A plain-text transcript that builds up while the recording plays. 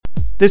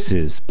This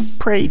is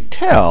Pray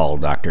Tell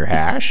Dr.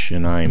 Hash,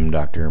 and I'm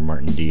Dr.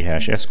 Martin D.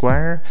 Hash,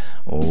 Esquire,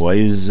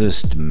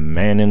 wisest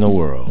man in the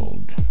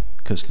world,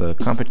 'cause the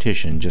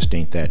competition just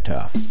ain't that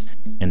tough.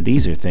 And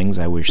these are things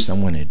I wish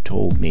someone had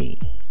told me.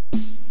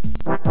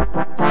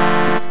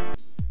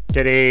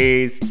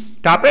 Today's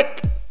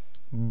topic,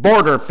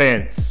 border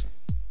fence.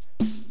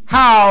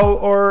 How,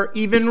 or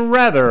even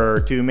rather,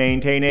 to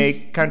maintain a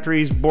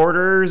country's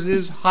borders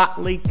is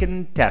hotly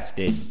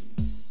contested.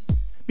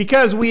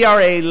 Because we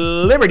are a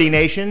liberty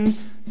nation,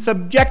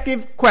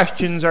 subjective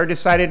questions are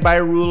decided by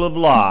rule of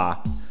law.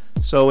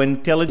 So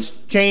until it's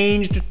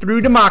changed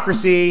through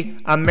democracy,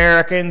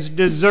 Americans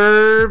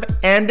deserve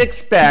and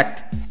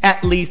expect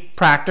at least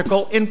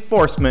practical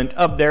enforcement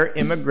of their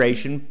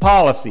immigration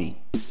policy,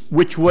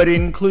 which would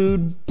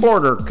include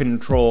border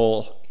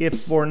control,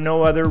 if for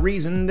no other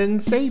reason than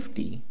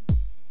safety.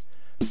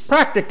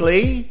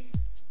 Practically,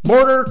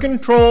 border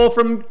control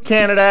from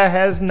Canada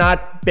has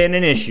not been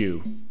an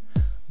issue.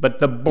 But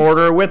the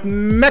border with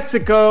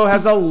Mexico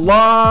has a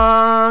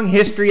long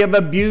history of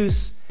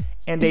abuse,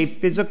 and a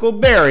physical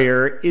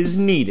barrier is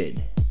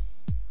needed.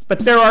 But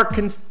there are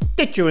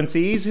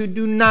constituencies who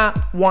do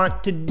not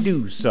want to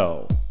do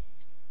so.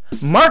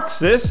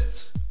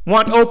 Marxists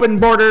want open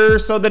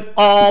borders so that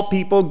all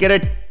people get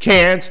a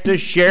chance to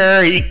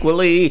share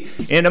equally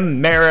in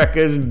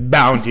America's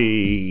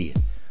bounty.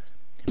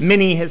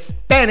 Many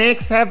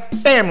Hispanics have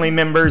family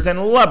members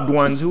and loved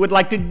ones who would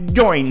like to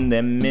join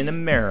them in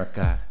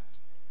America.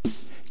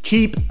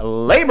 Cheap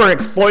labor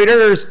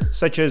exploiters,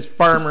 such as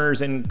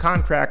farmers and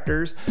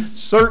contractors,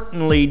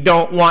 certainly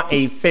don't want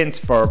a fence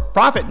for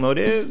profit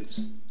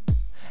motives.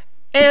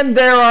 And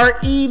there are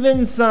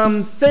even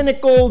some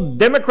cynical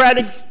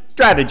Democratic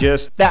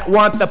strategists that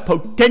want the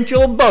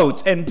potential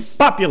votes and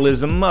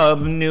populism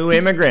of new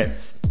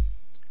immigrants.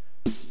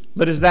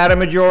 But is that a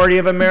majority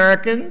of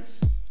Americans?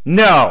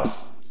 No,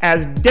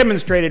 as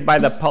demonstrated by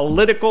the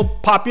political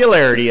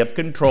popularity of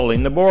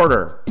controlling the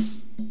border.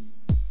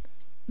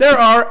 There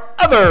are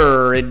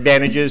other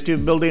advantages to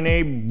building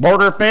a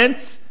border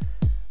fence.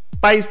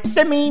 By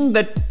stemming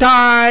the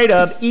tide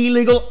of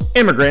illegal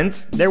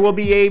immigrants, there will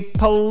be a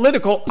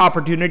political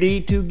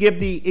opportunity to give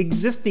the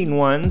existing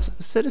ones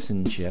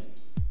citizenship.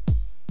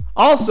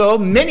 Also,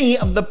 many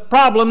of the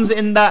problems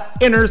in the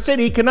inner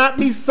city cannot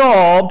be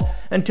solved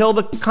until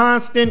the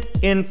constant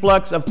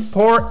influx of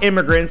poor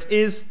immigrants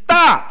is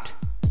stopped.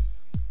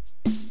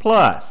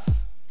 Plus,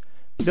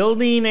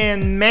 building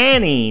and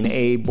manning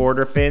a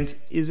border fence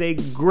is a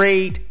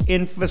great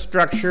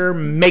infrastructure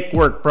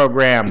make-work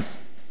program,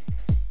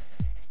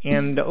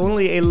 and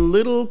only a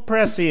little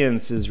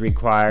prescience is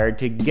required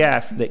to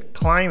guess that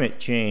climate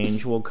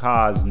change will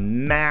cause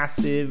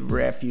massive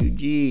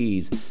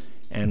refugees,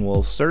 and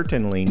will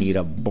certainly need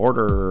a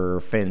border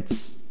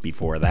fence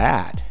before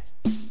that.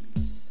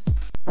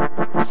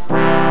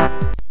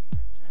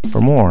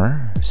 For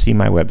more, see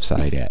my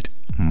website at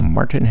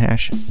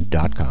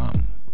martinhash.com.